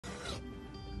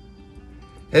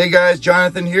Hey guys,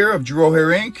 Jonathan here of Drew Hair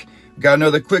Inc. Got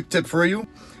another quick tip for you.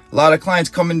 A lot of clients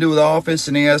come into the office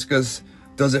and they ask us,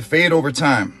 does it fade over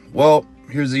time? Well,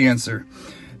 here's the answer.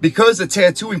 Because the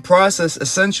tattooing process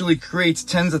essentially creates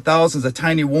tens of thousands of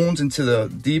tiny wounds into the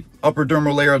deep upper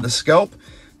dermal layer of the scalp,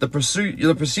 the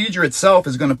procedure itself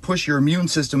is going to push your immune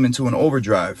system into an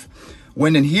overdrive.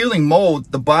 When in healing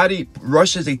mode, the body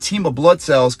rushes a team of blood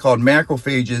cells called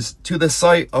macrophages to the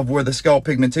site of where the scalp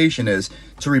pigmentation is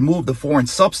to remove the foreign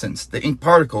substance, the ink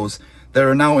particles that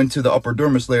are now into the upper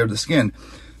dermis layer of the skin.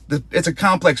 It's a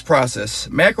complex process.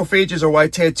 Macrophages are why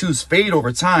tattoos fade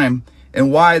over time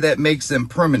and why that makes them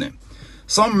permanent.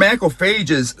 Some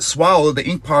macrophages swallow the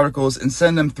ink particles and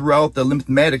send them throughout the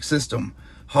lymphatic system.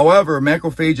 However,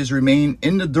 macrophages remain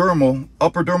in the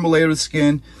upper dermal layer of the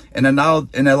skin and allow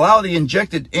the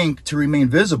injected ink to remain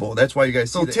visible. That's why you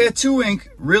guys see tattoo ink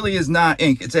really is not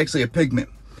ink. It's actually a pigment.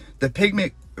 The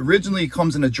pigment originally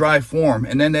comes in a dry form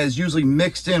and then is usually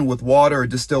mixed in with water or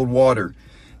distilled water.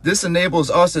 This enables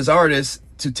us as artists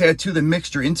to tattoo the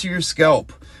mixture into your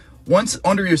scalp. Once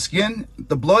under your skin,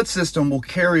 the blood system will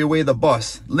carry away the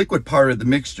bus, liquid part of the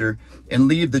mixture, and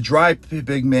leave the dry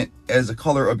pigment as the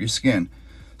color of your skin.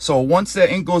 So once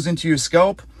that ink goes into your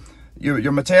scalp,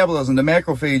 your metabolism, the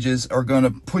macrophages, are going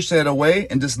to push that away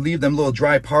and just leave them little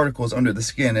dry particles under the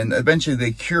skin, and eventually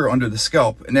they cure under the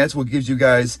scalp, and that's what gives you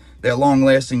guys that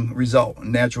long-lasting result,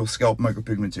 natural scalp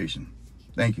micropigmentation.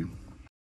 Thank you.